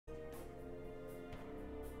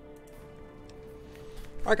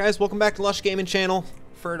Alright guys, welcome back to Lush Gaming Channel.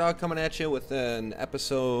 Furdog coming at you with an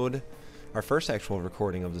episode, our first actual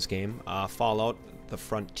recording of this game. Fallout, the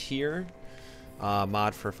Frontier,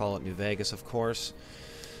 mod for Fallout New Vegas, of course.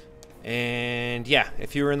 And yeah,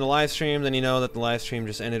 if you were in the live stream, then you know that the live stream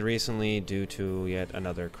just ended recently due to yet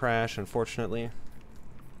another crash, unfortunately.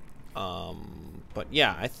 But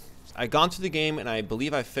yeah, I gone through the game and I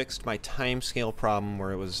believe I fixed my timescale problem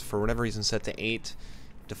where it was, for whatever reason, set to 8.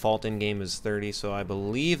 Default in-game is 30, so I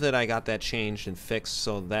believe that I got that changed and fixed,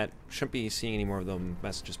 so that shouldn't be seeing any more of the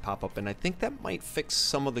messages pop up, and I think that might fix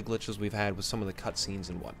some of the glitches we've had with some of the cutscenes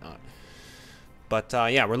and whatnot. But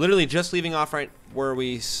yeah, we're literally just leaving off right where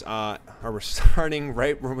we, or we're starting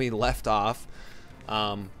right where we left off,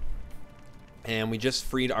 and we just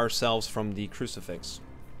freed ourselves from the crucifix.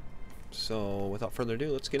 So without further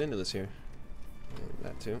ado, let's get into this here. And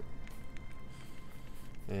that too.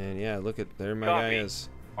 And yeah, look at, there my guy is.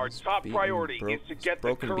 Our top priority is to get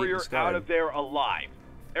the courier out of there alive.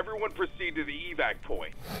 Everyone proceed to the evac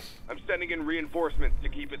point. I'm sending in reinforcements to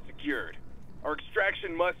keep it secured. Our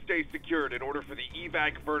extraction must stay secured in order for the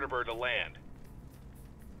evac vertebra to land.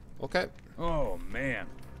 Okay. Oh man,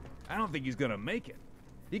 I don't think he's gonna make it.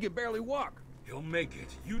 He can barely walk. He'll make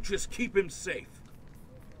it. You just keep him safe.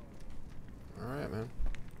 All right, man.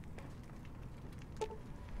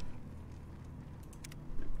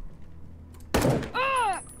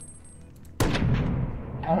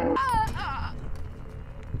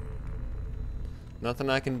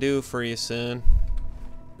 Nothing I can do for you, son.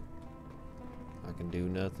 I can do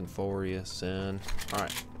nothing for you, son.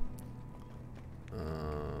 Alright.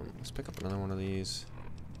 Let's pick up another one of these.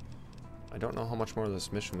 I don't know how much more of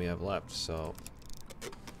this mission we have left, so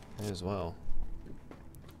may as well.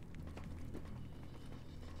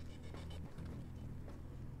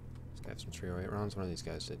 This guy have some 308 rounds. One of these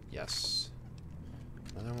guys did. Yes.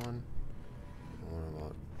 Another one. What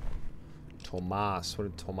about Tomas? What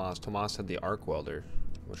did Tomas? Tomas had the arc welder,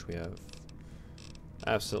 which we have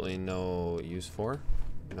absolutely no use for.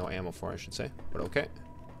 No ammo for, I should say. But okay.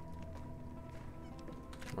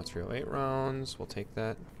 More 308 rounds. We'll take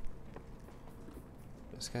that.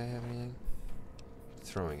 Does this guy have anything?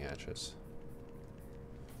 Throwing hatches.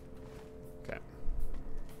 Okay.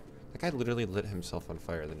 That guy literally lit himself on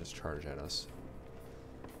fire, then just charged at us.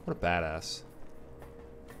 What a badass.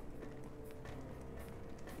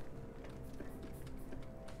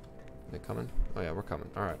 They coming? Oh yeah, we're coming.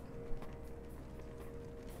 Alright.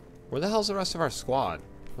 Where the hell's the rest of our squad?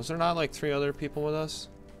 Was there not like 3 other people with us?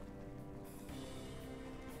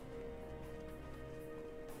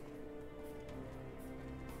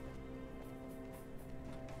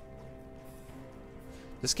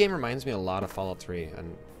 This game reminds me a lot of Fallout 3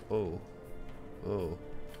 and oh.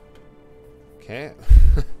 Okay.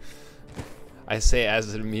 I say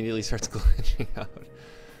as it immediately starts glitching out.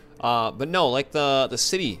 But no, like the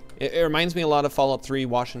city, it reminds me a lot of Fallout 3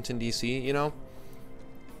 Washington D.C., you know,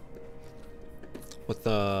 with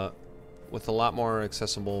a lot more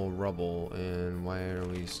accessible rubble. And why are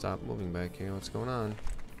we stop moving back here? What's going on?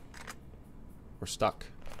 We're stuck.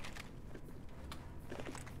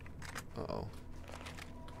 Uh-oh.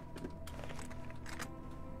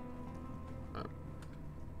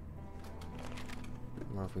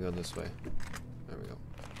 What if we go this way? There we go.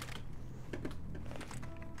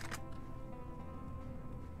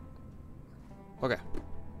 Okay.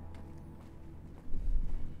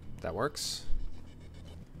 That works.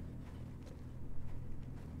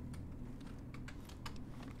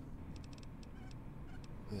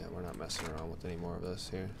 Yeah, we're not messing around with any more of this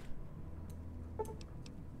here.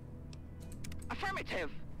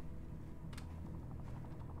 Affirmative.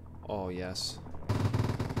 Oh, yes.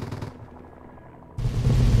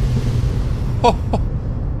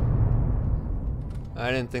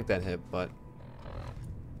 I didn't think that hit, but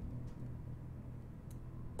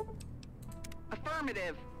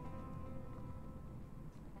Affirmative.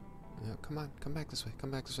 yeah, come on, come back this way,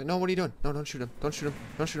 come back this way. No, what are you doing? No, don't shoot him, don't shoot him,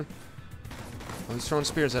 don't shoot him. Oh, he's throwing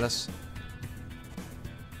spears at us.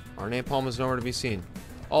 Our napalm is nowhere to be seen.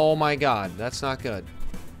 Oh my god, that's not good.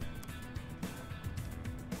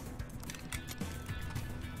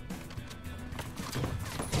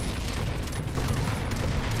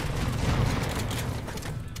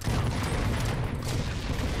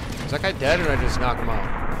 Is that guy dead or did I just knock him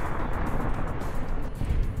out?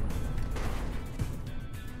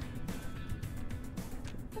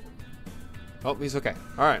 Oh, he's okay.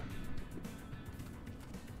 Alright.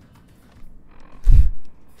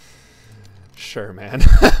 Sure, man.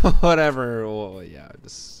 Whatever. Well, yeah,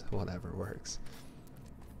 just whatever works.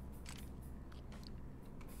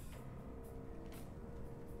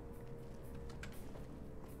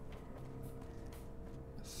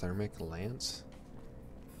 Thermic lance?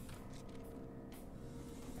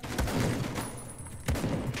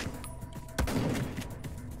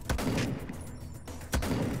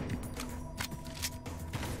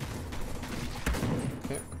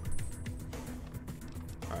 Okay.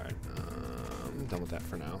 Alright, I'm done with that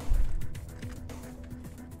for now.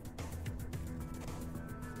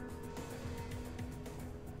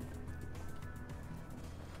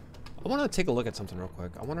 I want to take a look at something real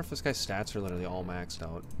quick. I wonder if this guy's stats are literally all maxed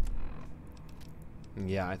out.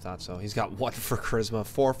 Yeah, I thought so. He's got 1 for charisma,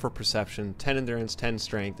 4 for perception, 10 endurance, 10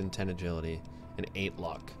 strength, and 10 agility, and 8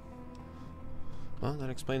 luck. Well, that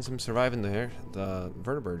explains him surviving the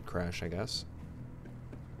vertibird crash, I guess.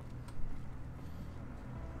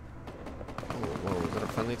 Oh, whoa, is that a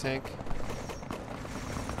friendly tank?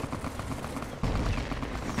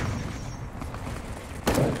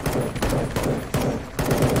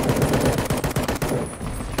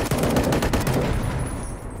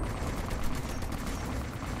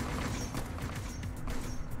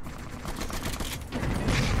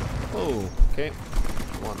 Oh, okay.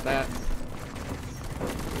 I want that.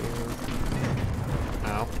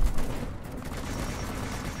 Ow.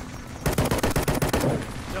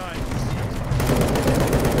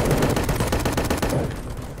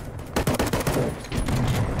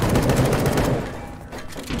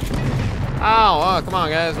 Ow! Oh, come on,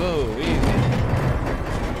 guys. Whoa, easy.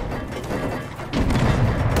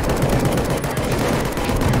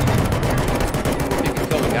 You can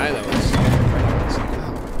kill the guy that was right on this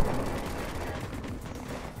now.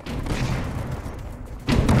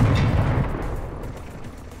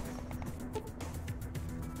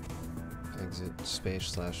 Exit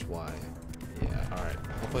space / Y. Yeah, alright.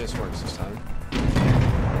 Hopefully this works this time.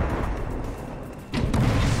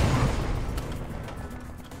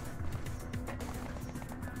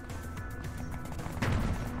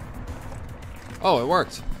 Oh, it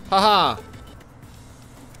worked. Haha.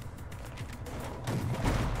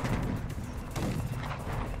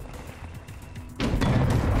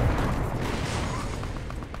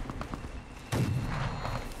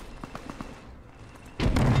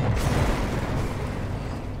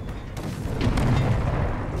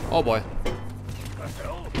 Oh boy. I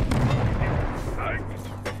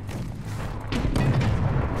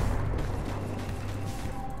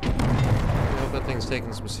hope that thing's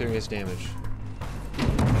taking some serious damage.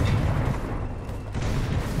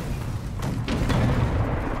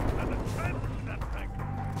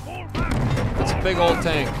 That's a big old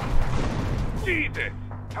tank. Jesus!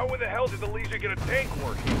 How in the hell did the Legion get a tank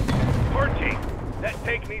working? Archie! That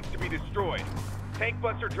tank needs to be destroyed. Tank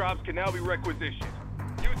buster drops can now be requisitioned.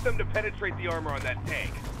 Use them to penetrate the armor on that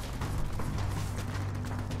tank.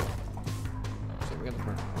 So we got the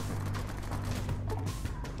front. Okay.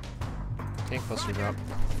 Tank buster drop.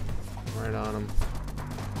 Right on him.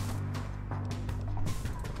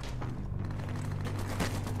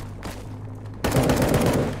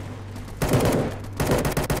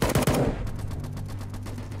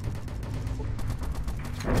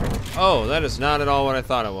 Oh, that is not at all what I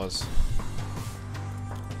thought it was.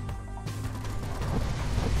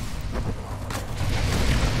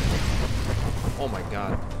 Oh my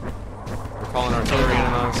god. We're calling artillery in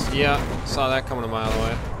on us. Yeah, saw that coming a mile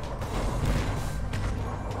away.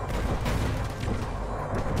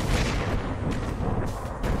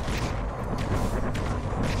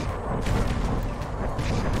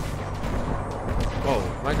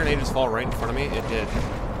 Whoa, my grenade just fall right in front of me? It did.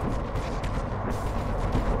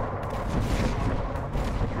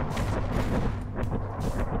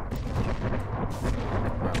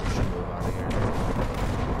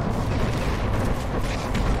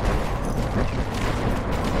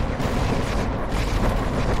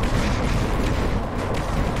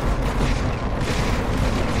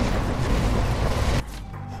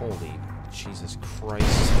 Holy Jesus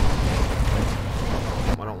Christ.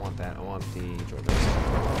 I don't want that. I want the Jordan.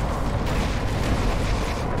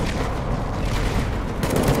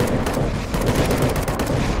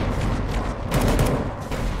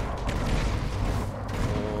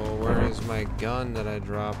 Oh, where is my gun that I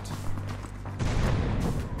dropped?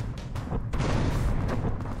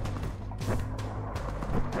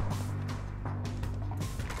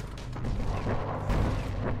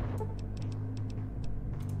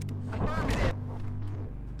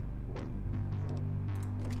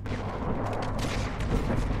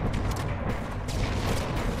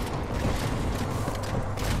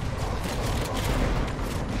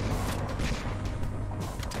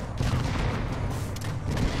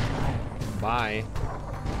 Bye.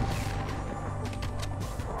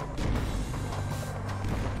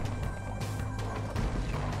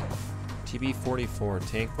 TB-44,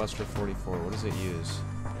 Tank Buster 44. What does it use?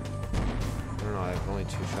 don't know, I have only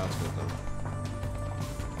 2 shots with them.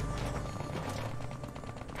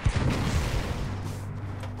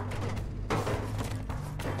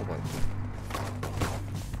 Oh boy.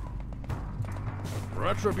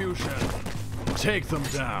 Retribution. Take them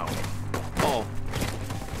down. Oh.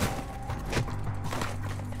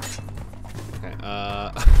 Okay,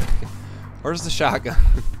 where's the shotgun?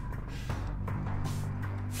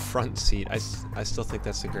 Front seat. I still think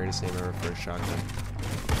that's the greatest name ever for a shotgun.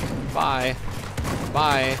 Bye.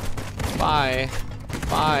 Bye. Bye.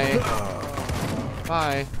 Bye.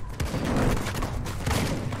 Bye.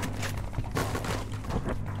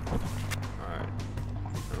 Alright.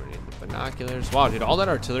 Now we need the binoculars. Wow, dude, all that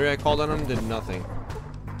artillery I called on them did nothing.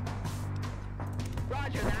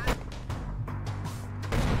 Roger that.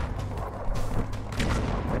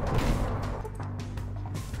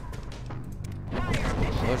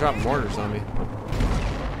 They'll drop mortars on me.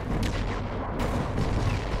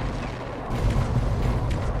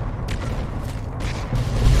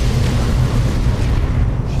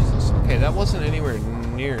 Jesus. Okay, that wasn't anywhere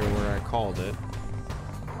near where I called it.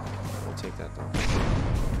 We'll take that though.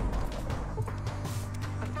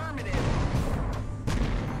 Affirmative.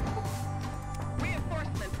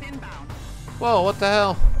 Reinforcements inbound. Whoa, what the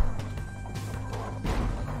hell?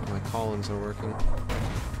 My call-ins are working.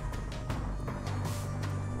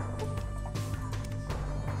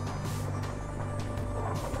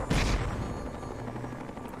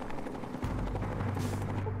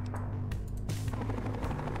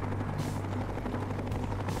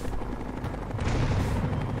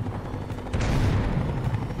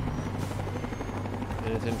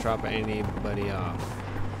 And it didn't drop anybody off.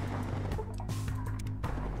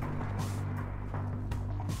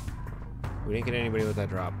 We didn't get anybody with that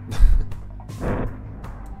drop.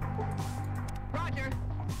 Roger.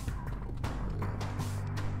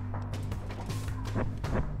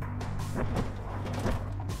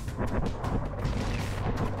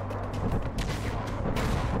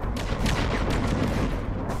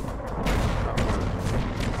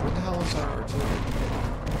 Where the hell is our artillery?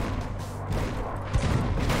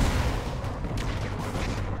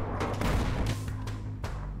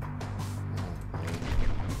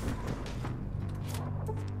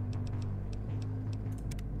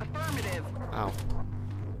 Affirmative. Ow.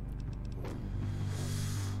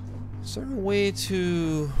 Is there a way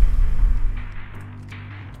to...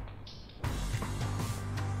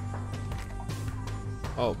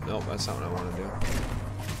 Oh, no, that's not what I want to do.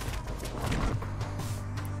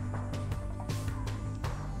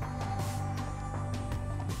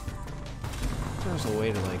 There's a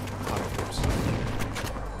way to, like, auto-clip stuff.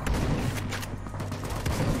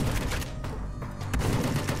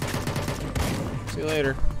 See you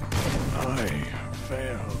later. I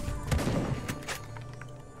failed.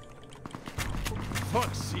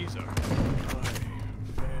 Fuck Caesar. I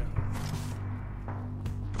failed.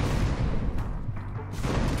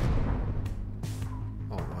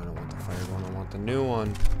 Oh, I don't want the fired one, I want the new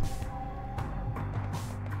one.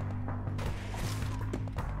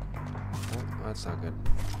 Oh, that's not good.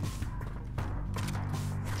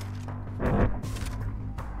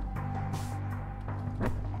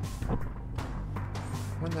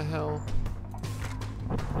 When the hell?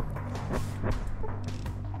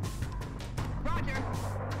 Roger.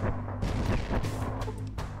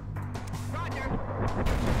 Roger.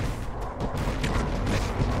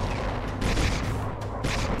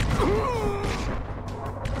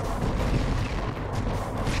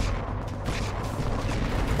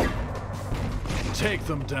 Take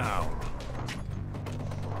them down.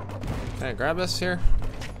 Can I grab this here?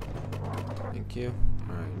 Thank you.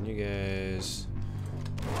 Alright, and you guys...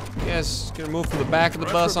 You guys gonna move from the back of the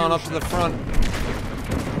bus on up to the front.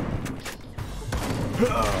 You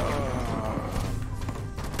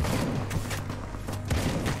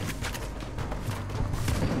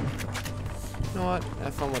know what?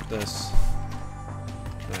 Have fun with this.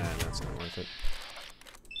 Nah, that's not worth it.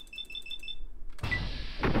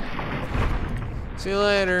 See you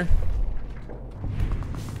later.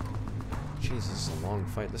 Jesus, this is a long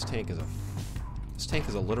fight. This tank is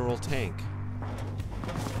a literal tank.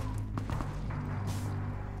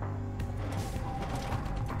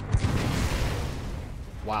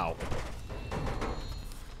 Wow.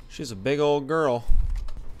 She's a big old girl.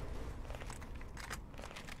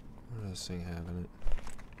 What does this thing have in it?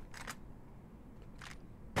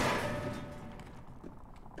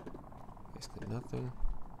 Basically nothing.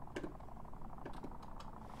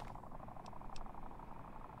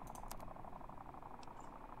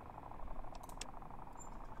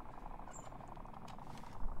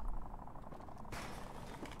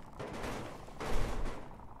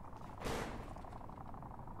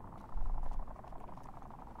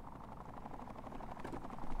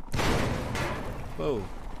 Whoa.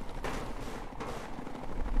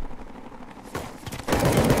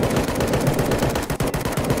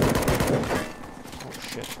 Oh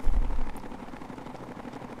shit.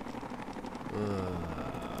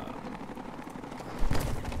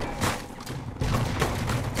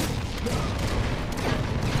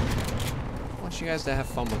 I want you guys to have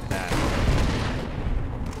fun with that.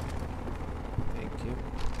 Thank you.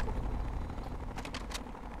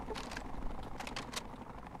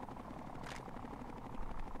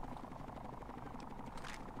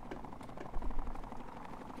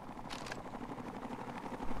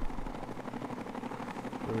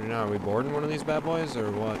 What are we now? Are we boarding one of these bad boys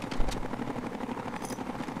or what?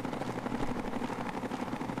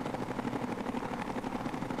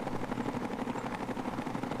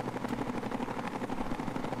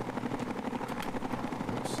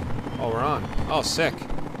 Oh, we're on. Oh, sick.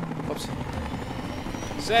 Oops.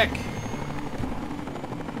 Sick!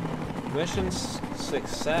 Mission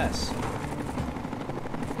success.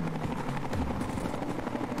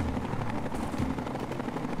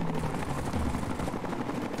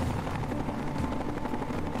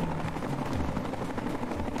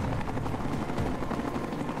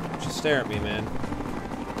 Just stare at me, man.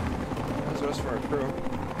 How's the rest of our crew?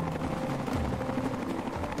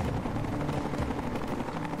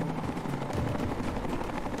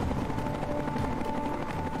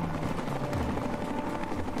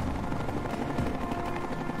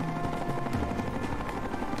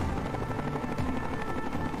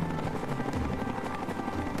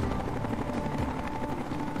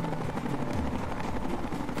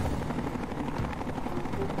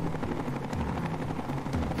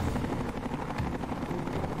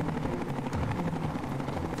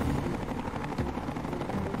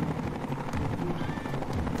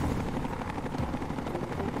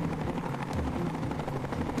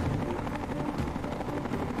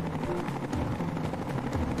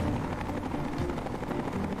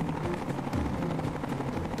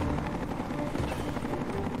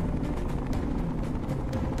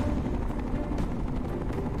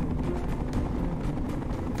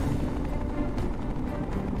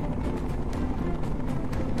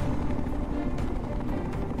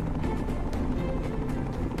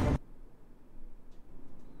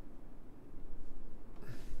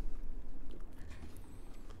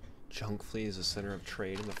 Junk Flea is the center of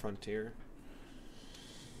trade in the frontier.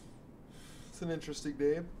 It's an interesting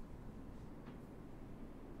name.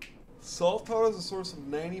 Salt powder is a source of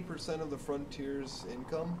 90% of the frontier's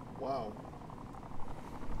income. Wow.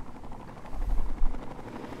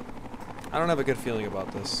 I don't have a good feeling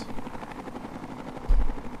about this.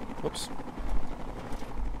 Whoops.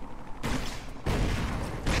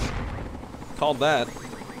 Called that.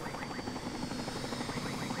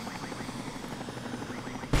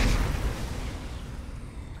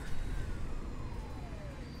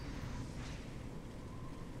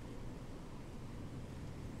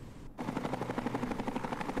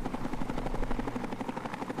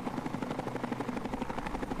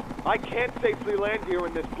 I can't safely land here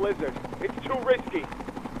in this blizzard. It's too risky.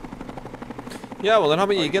 Yeah, well then how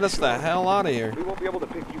about you get us the hell out of here? We won't be able to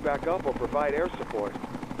pick you back up or provide air support.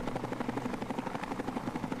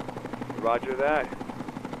 Roger that.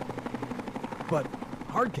 But,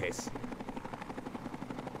 hard case.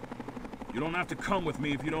 You don't have to come with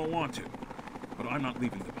me if you don't want to. But I'm not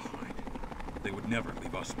leaving them behind. They would never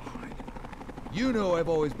leave us behind. You know I've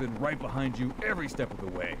always been right behind you every step of the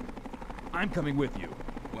way. I'm coming with you.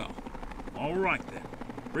 Well, all right then.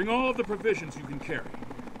 Bring all of the provisions you can carry.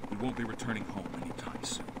 We won't be returning home anytime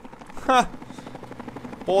soon. Ha!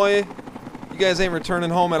 Boy, you guys ain't returning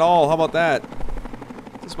home at all. How about that?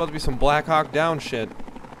 This is about to be some Black Hawk Down shit.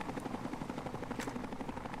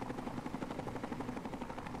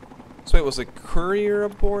 So wait, was the courier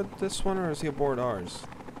aboard this one, or is he aboard ours?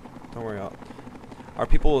 Don't worry, our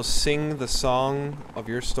people will sing the song of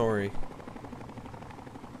your story.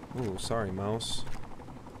 Ooh, sorry, mouse.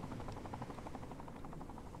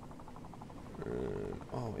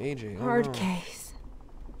 Oh, AJ. Oh, Hard no. case.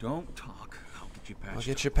 Don't talk. I'll get you patched I'll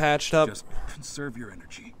get up. you patched up. Just conserve your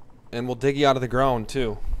energy. And we'll dig you out of the ground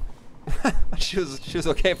too. she was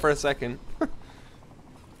okay for a second.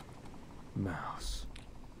 Mouse.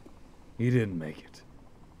 He didn't make it.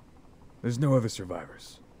 There's no other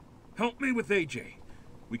survivors. Help me with AJ.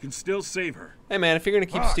 We can still save her. Hey man, if you're gonna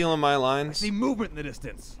keep stealing my I lines, see movement in the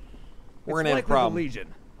distance. we're gonna It's have a likely the problem.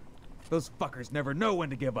 Legion. Those fuckers never know when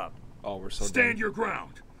to give up. Oh, we're so Stand done. your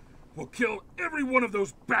ground. We'll kill every one of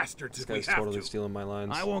those bastards This if we guy's have totally to. stealing my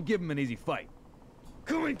lines. I won't give him an easy fight.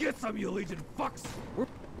 Come and get some, you Legion fucks!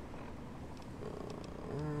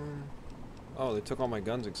 Oh, they took all my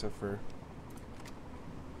guns except for...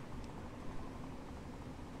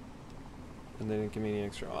 And they didn't give me any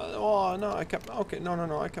extra. Oh no, I kept. Okay,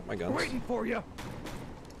 no, I kept my guns. Waiting for you.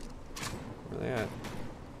 Where are they at?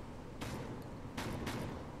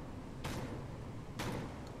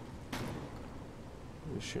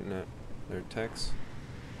 What are we shooting at? Their techs.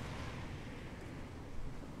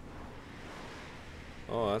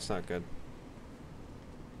 Oh, that's not good.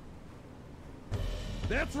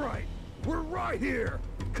 That's right. We're right here.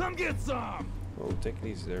 Come get some. Oh, take it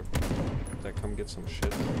easy there. That come get some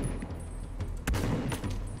shit.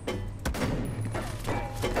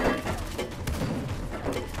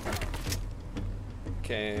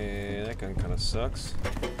 Okay, that gun kind of sucks.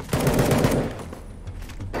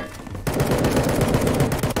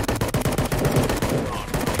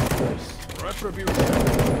 Retribution.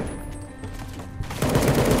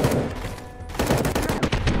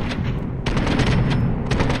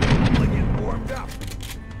 Get warmed up.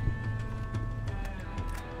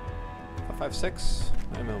 5.56,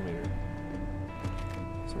 9mm.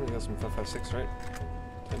 Somebody got some 5.56, right?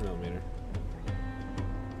 10mm.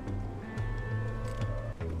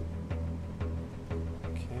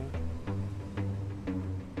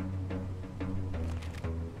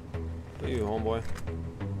 What are you, homeboy?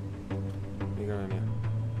 What you got on you?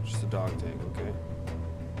 Just a dog tag, okay.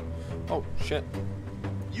 Oh, shit.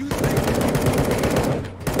 You think?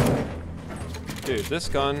 Dude, this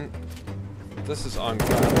gun, this is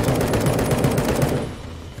uncapped.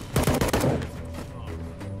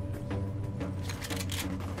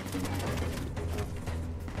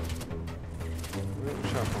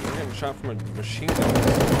 We're getting shot from a machine gun. Is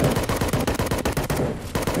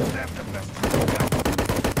that the best you got?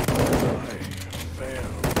 I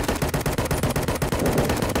failed.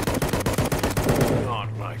 Not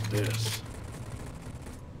like this.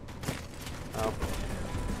 Ow.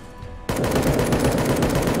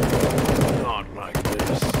 Not like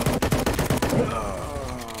this.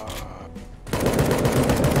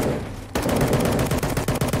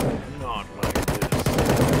 Not like this.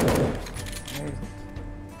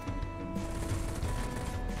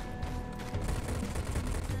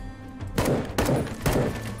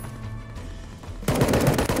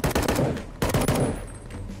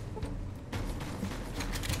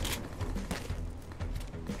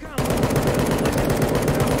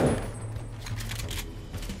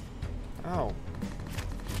 Ow.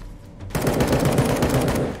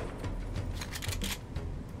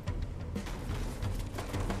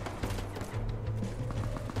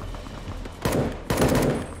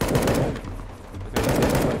 Okay,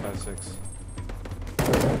 5.56.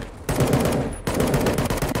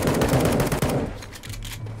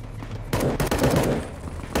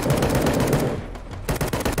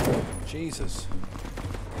 Jesus.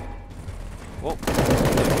 Whoa.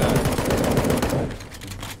 Like that.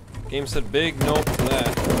 Game said big nope to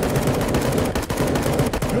that.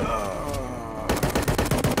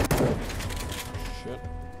 Shit.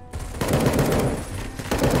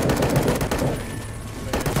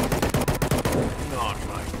 Not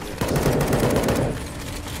like this.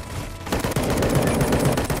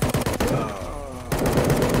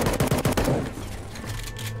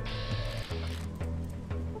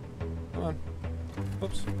 Come on.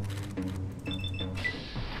 Oops.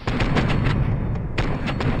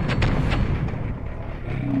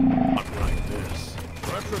 Not like this.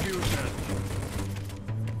 Retribution.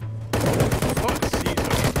 Fuck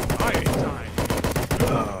Caesar. I ain't time.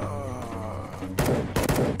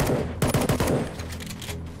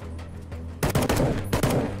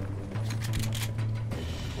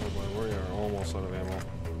 Oh boy, we are almost out of ammo.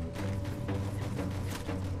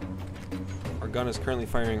 Our gun is currently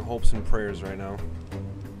firing hopes and prayers right now.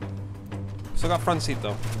 Still got front seat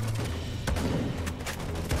though.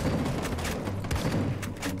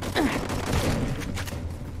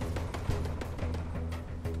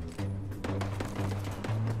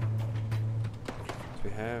 Do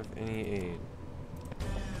we have any aid?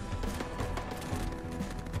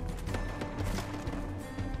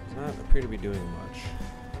 Does not appear to be doing much.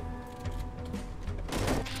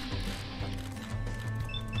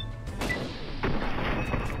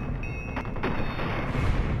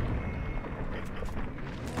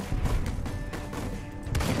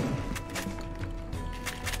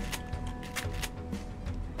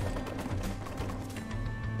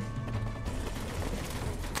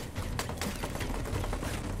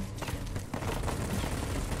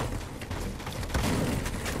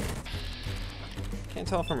 Can't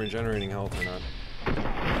tell if I'm regenerating health or not.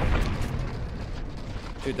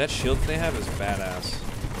 Dude, that shield they have is badass.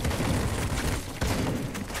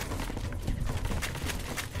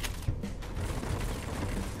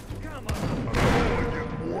 Come on.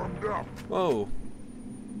 Get warmed up. Whoa.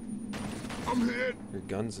 I'm hit. Your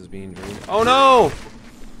guns is being drained. Oh no!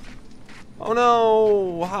 Oh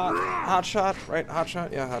no! Hot shot, right? Hot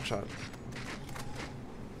shot? Yeah, hot shot.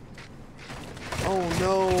 Oh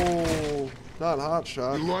no! Not hot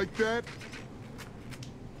shot. You like that?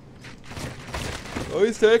 Oh,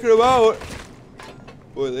 he's taking him out.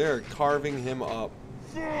 Boy, they are carving him up.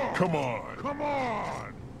 Come on. Come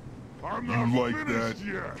on. I'm not finished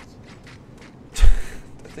yet.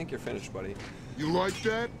 I think you're finished, buddy. You like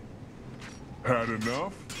that? Had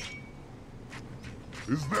enough?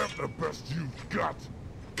 Is that the best you've got?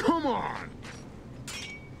 Come on!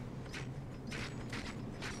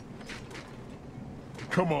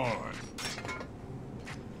 Come on!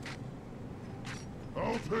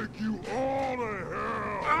 I'll take you all to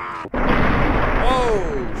hell! Oh,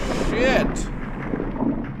 shit!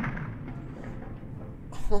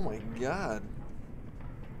 Oh my god.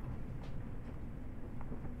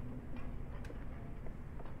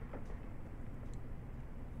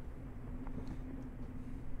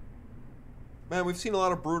 Man, we've seen a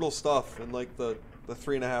lot of brutal stuff in like the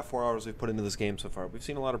 3.5, 4 hours we've put into this game so far. We've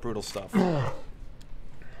seen a lot of brutal stuff.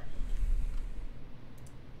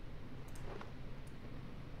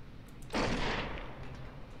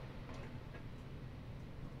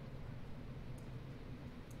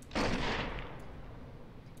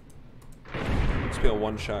 Let's be a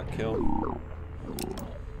one-shot kill.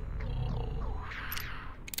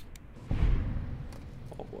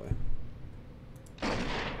 Oh boy.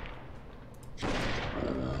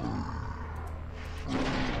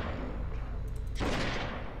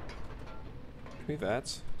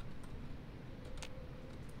 Vats.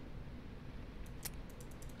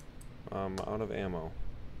 I'm out of ammo.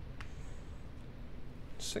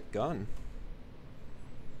 Sick gun.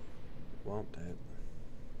 Want that.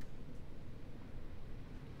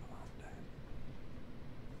 Want that.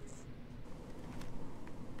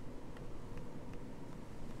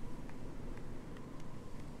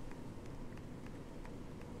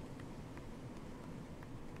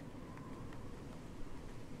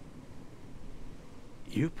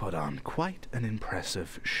 You put on quite an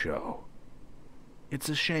impressive show. It's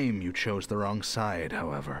a shame you chose the wrong side,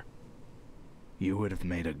 however. You would have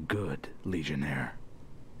made a good Legionnaire.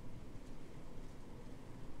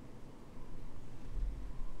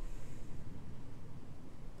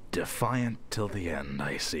 Defiant till the end,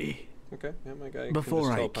 I see. Okay, yeah, my guy.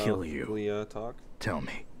 Before I can kill you, talk. Tell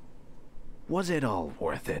me, was it all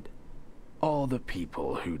worth it? All the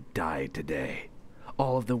people who died today?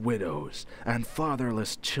 All of the widows and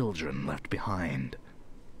fatherless children left behind.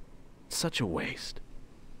 Such a waste,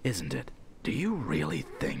 isn't it? Do you really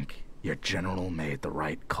think your general made the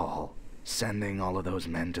right call, sending all of those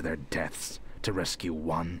men to their deaths to rescue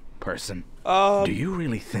one person? Do you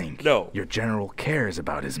really think your general cares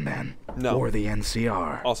about his men? No. Or the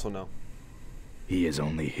NCR? Also no. He is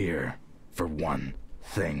only here for one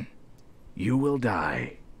thing. You will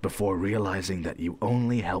die before realizing that you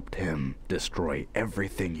only helped him destroy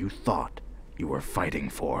everything you thought you were fighting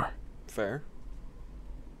for. Fair.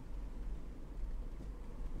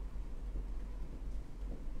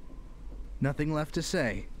 Nothing left to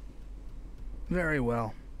say. Very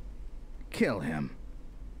well. Kill him.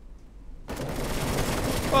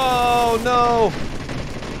 Oh no!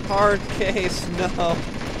 Hard case, no.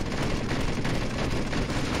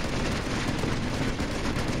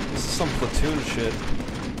 This is some platoon shit.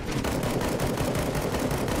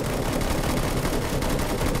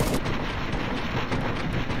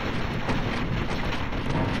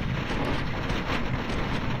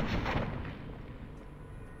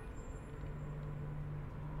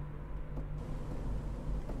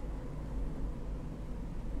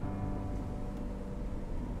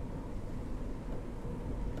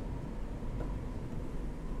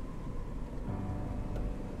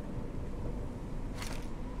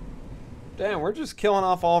 Damn, we're just killing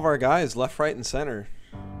off all of our guys left, right, and center.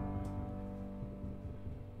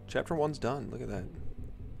 Chapter 1's done. Look at that.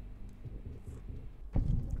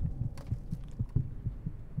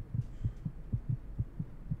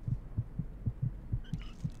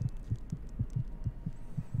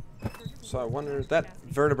 So I wonder, that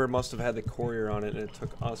vertebra must have had the courier on it, and it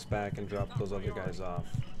took us back and dropped those other guys off.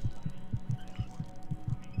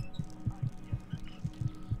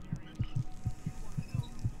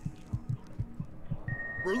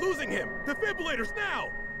 We're losing him! Defibrillators now!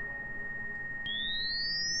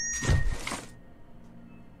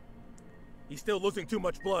 He's still losing too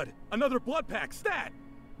much blood. Another blood pack, stat!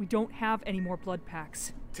 We don't have any more blood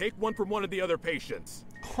packs. Take one from one of the other patients.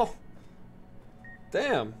 Oh.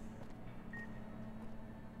 Damn.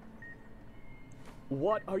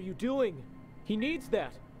 What are you doing? He needs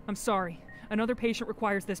that. I'm sorry. Another patient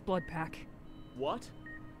requires this blood pack. What?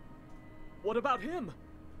 What about him?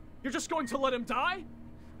 You're just going to let him die?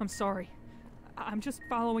 I'm sorry. I'm just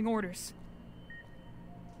following orders.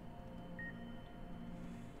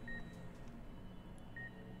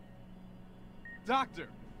 Doctor,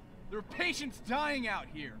 there are patients dying out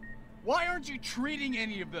here. Why aren't you treating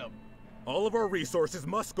any of them? All of our resources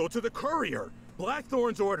must go to the courier.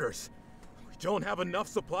 Blackthorn's orders. We don't have enough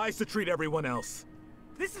supplies to treat everyone else.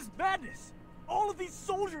 This is madness! All of these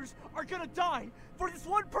soldiers are gonna die for this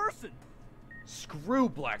one person! Screw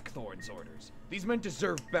Blackthorn's orders. These men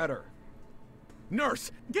deserve better.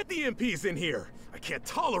 Nurse, get the MPs in here. I can't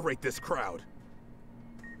tolerate this crowd.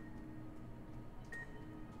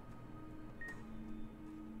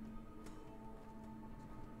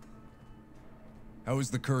 How is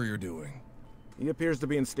the courier doing? He appears to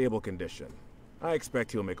be in stable condition. I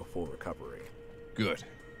expect he'll make a full recovery. Good.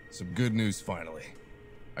 Some good news finally.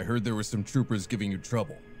 I heard there were some troopers giving you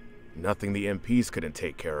trouble. Nothing the MPs couldn't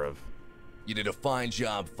take care of. You did a fine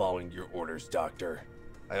job following your orders, Doctor.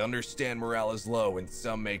 I understand morale is low and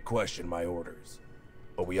some may question my orders.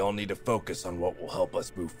 But we all need to focus on what will help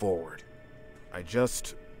us move forward. I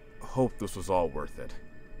just hope this was all worth it.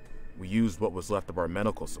 We used what was left of our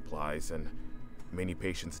medical supplies, and many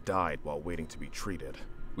patients died while waiting to be treated.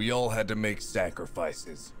 We all had to make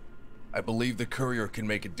sacrifices. I believe the courier can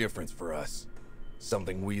make a difference for us.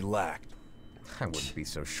 Something we lacked. I wouldn't be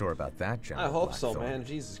so sure about that, General I hope so, Blackthorn. man.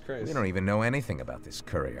 Jesus Christ. We don't even know anything about this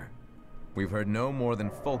courier. We've heard no more than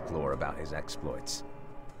folklore about his exploits.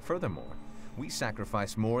 Furthermore, we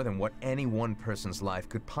sacrifice more than what any one person's life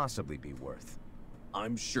could possibly be worth.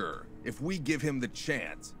 I'm sure if we give him the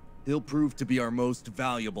chance, he'll prove to be our most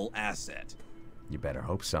valuable asset. You better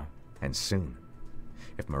hope so, and soon.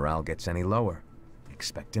 If morale gets any lower,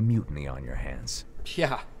 expect a mutiny on your hands.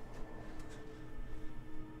 Yeah.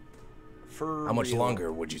 For How much real.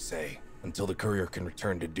 longer, would you say, until the courier can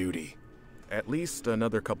return to duty? At least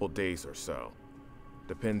another couple days or so.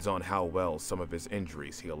 Depends on how well some of his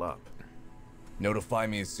injuries heal up. Notify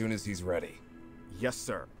me as soon as he's ready. Yes,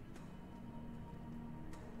 sir.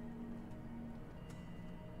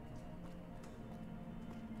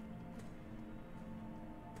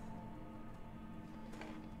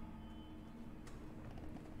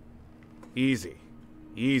 Easy.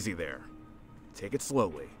 Easy there. Take it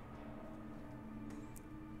slowly.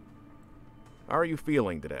 How are you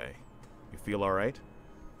feeling today? You feel alright?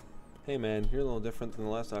 Hey man, you're a little different than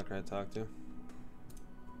the last doctor I talked to.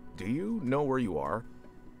 Do you know where you are?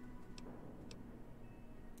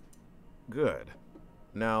 Good.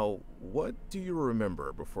 Now, what do you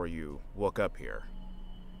remember before you woke up here?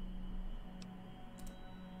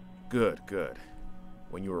 Good, good.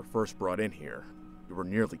 When you were first brought in here, you were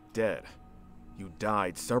nearly dead. You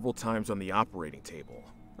died several times on the operating table.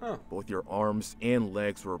 Oh. Both your arms and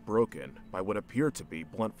legs were broken by what appeared to be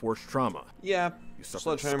blunt force trauma. Yeah, You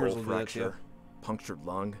suffered a skull sledgehammers will do that to you. fracture, punctured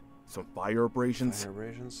lung, some fire abrasions. Fire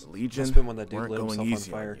abrasions? The Legion Must've been when that dude weren't lit going himself on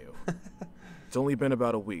easy fire. on you. It's only been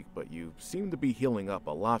about a week, but you seem to be healing up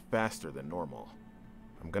a lot faster than normal.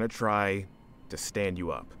 I'm gonna try to stand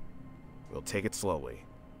you up. We'll take it slowly.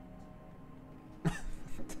 What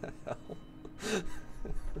the hell?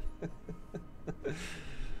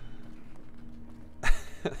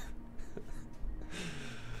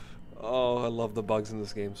 Oh, I love the bugs in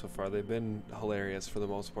this game so far. They've been hilarious for the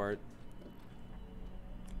most part.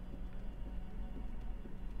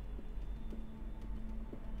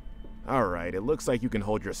 Alright, it looks like you can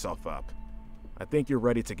hold yourself up. I think you're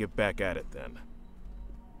ready to get back at it then.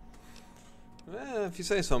 If you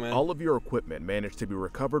say so, man. All of your equipment managed to be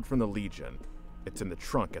recovered from the Legion. It's in the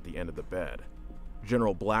trunk at the end of the bed.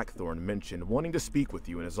 General Blackthorn mentioned wanting to speak with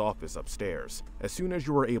you in his office upstairs as soon as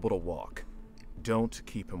you are able to walk. Don't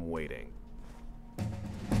keep him waiting.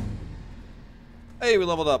 Hey, we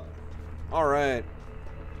leveled up. Alright.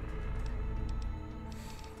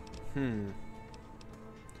 I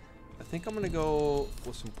think I'm gonna go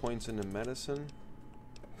with some points into medicine.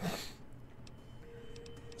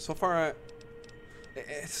 So far,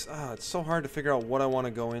 it's so hard to figure out what I want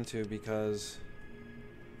to go into because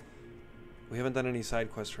we haven't done any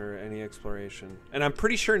side quests or any exploration. And I'm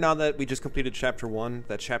pretty sure now that we just completed chapter 1,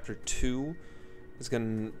 that chapter 2 is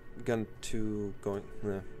going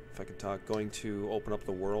to open up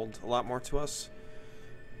the world a lot more to us.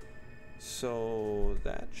 So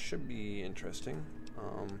that should be interesting.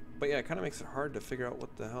 But yeah, it kind of makes it hard to figure out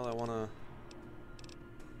what the hell I want to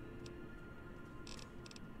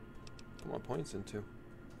put my points into.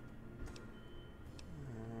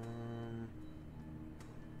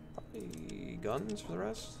 Probably guns for the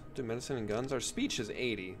rest. Do medicine and guns. Our speech is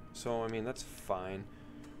 80, so I mean that's fine.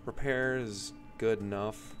 Repair is good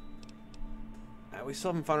enough. we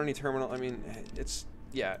still haven't found any terminal. I mean, it's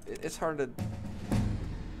hard to. And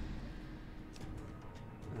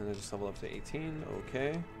then I just level up to 18.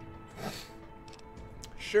 Okay.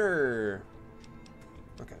 Sure.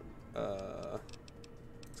 Okay.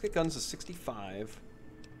 Let's get guns to 65.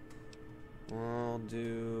 I'll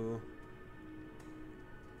do.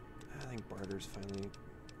 I think barter's finally.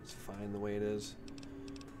 It's fine the way it is.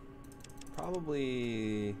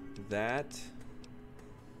 Probably that.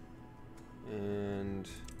 And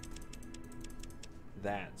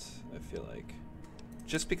that, I feel like.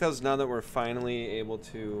 Just because now that we're finally able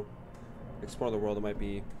to explore the world, it might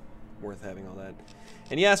be worth having all that.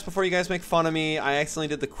 And yes, before you guys make fun of me, I accidentally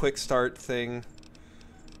did the quick start thing.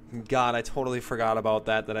 God, I totally forgot about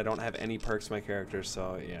that I don't have any perks to my character,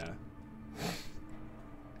 so yeah.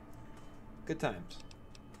 Good times.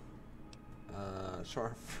 Show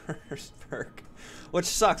our first perk. Which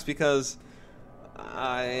sucks because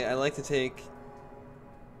I like to take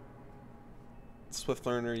Swift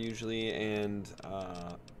Learner usually, and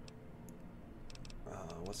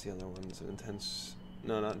what's the other ones? Intense.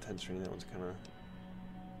 No, not Intense Training. That one's kind of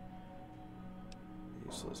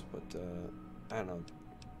useless, but I don't know.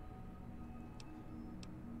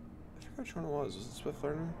 I forgot which one it was. Was it Swift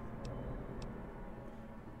Learner?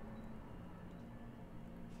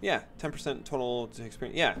 Yeah, 10% total to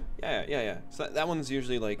experience. Yeah. So that one's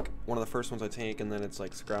usually like one of the first ones I take, and then it's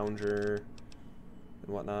like Scrounger and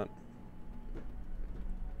whatnot.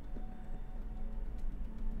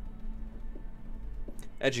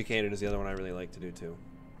 Educated is the other one I really like to do too.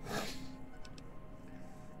 But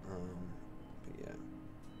yeah.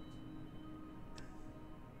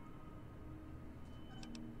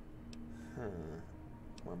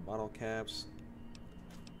 More bottle caps.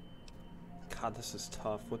 God, this is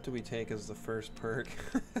tough. What do we take as the first perk?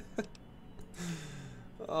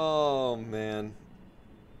 Oh, man.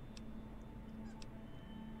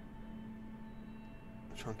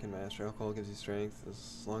 Drunken Master. Alcohol gives you strength.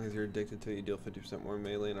 As long as you're addicted to it, you deal 50% more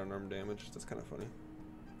melee and unarmed damage. That's kind of funny.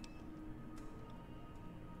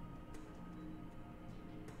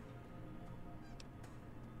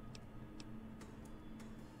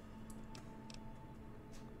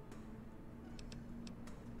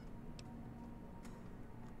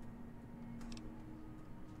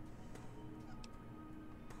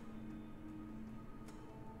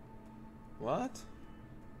 What?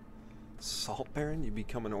 Salt Baron? You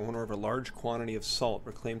become an owner of a large quantity of salt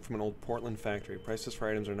reclaimed from an old Portland factory. Prices for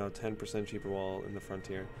items are now 10% cheaper while in the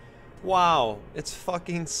frontier. Wow, it's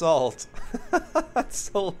fucking salt. That's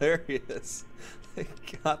hilarious. They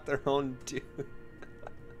got their own dude.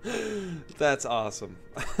 That's awesome.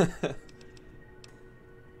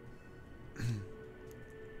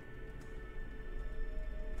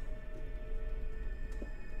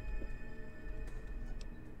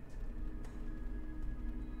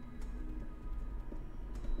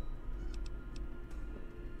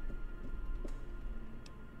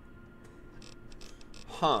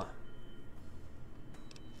 Huh.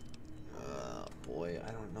 Boy,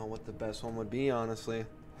 I don't know what the best one would be, honestly.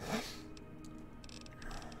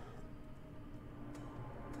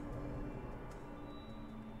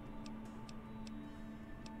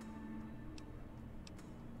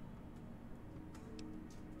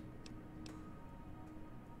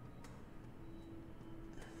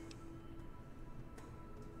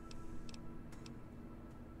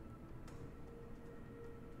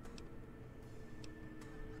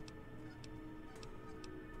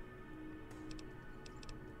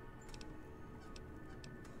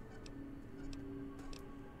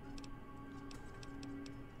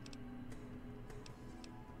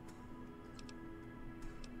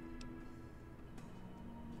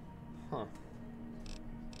 Huh.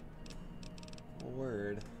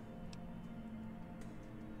 Word.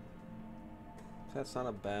 That's not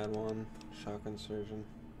a bad one. Shotgun Surgeon.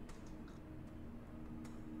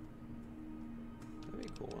 That'd be a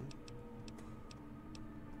cool one.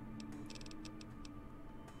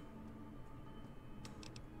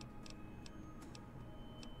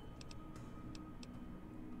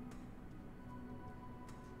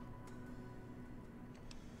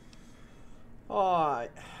 Oh,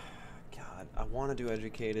 God, I want to do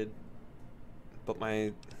Educated, but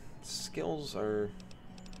my skills are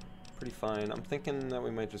pretty fine. I'm thinking that we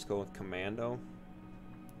might just go with Commando.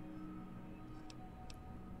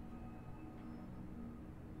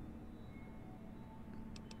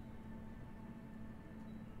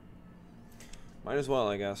 Might as well,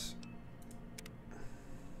 I guess.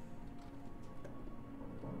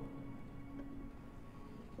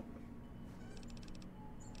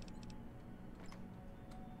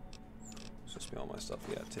 It's just be all my stuff.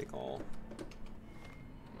 Yeah, take all.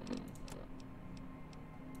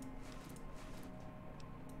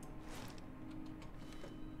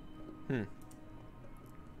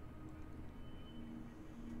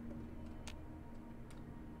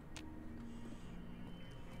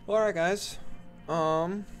 Alright, guys.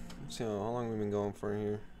 Let's see how long we've been going for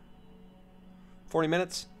here. 40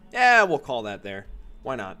 minutes? Yeah, we'll call that there.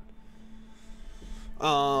 Why not?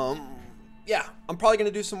 Yeah, I'm probably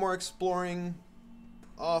gonna do some more exploring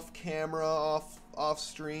off camera, off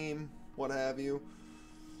stream, what have you.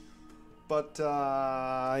 But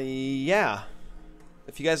yeah.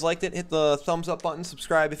 If you guys liked it, hit the thumbs up button,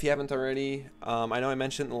 subscribe if you haven't already. I know I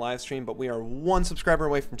mentioned it in the live stream, but we are 1 subscriber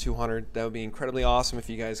away from 200. That would be incredibly awesome if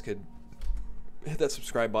you guys could hit that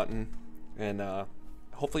subscribe button. And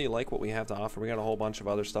hopefully you like what we have to offer. We got a whole bunch of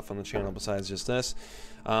other stuff on the channel besides just this.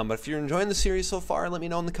 But if you're enjoying the series so far, let me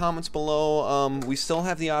know in the comments below. We still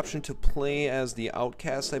have the option to play as the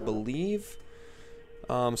Outcast, I believe.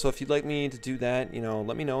 So if you'd like me to do that, you know,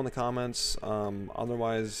 let me know in the comments.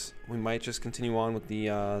 Otherwise, we might just continue on with the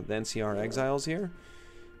NCR Exiles here.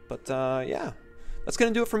 But yeah, that's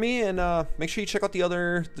gonna do it for me. And make sure you check out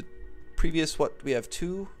the previous, what we have,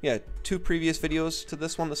 two previous videos to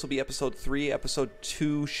this one. This will be episode 3. Episode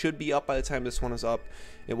 2 should be up by the time this one is up.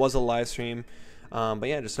 It was a live stream. But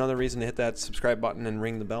yeah, just another reason to hit that subscribe button and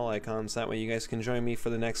ring the bell icon, so that way you guys can join me for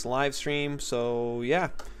the next live stream. So yeah,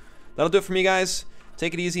 that'll do it for me, guys.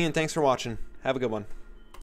 Take it easy, and thanks for watching. Have a good one.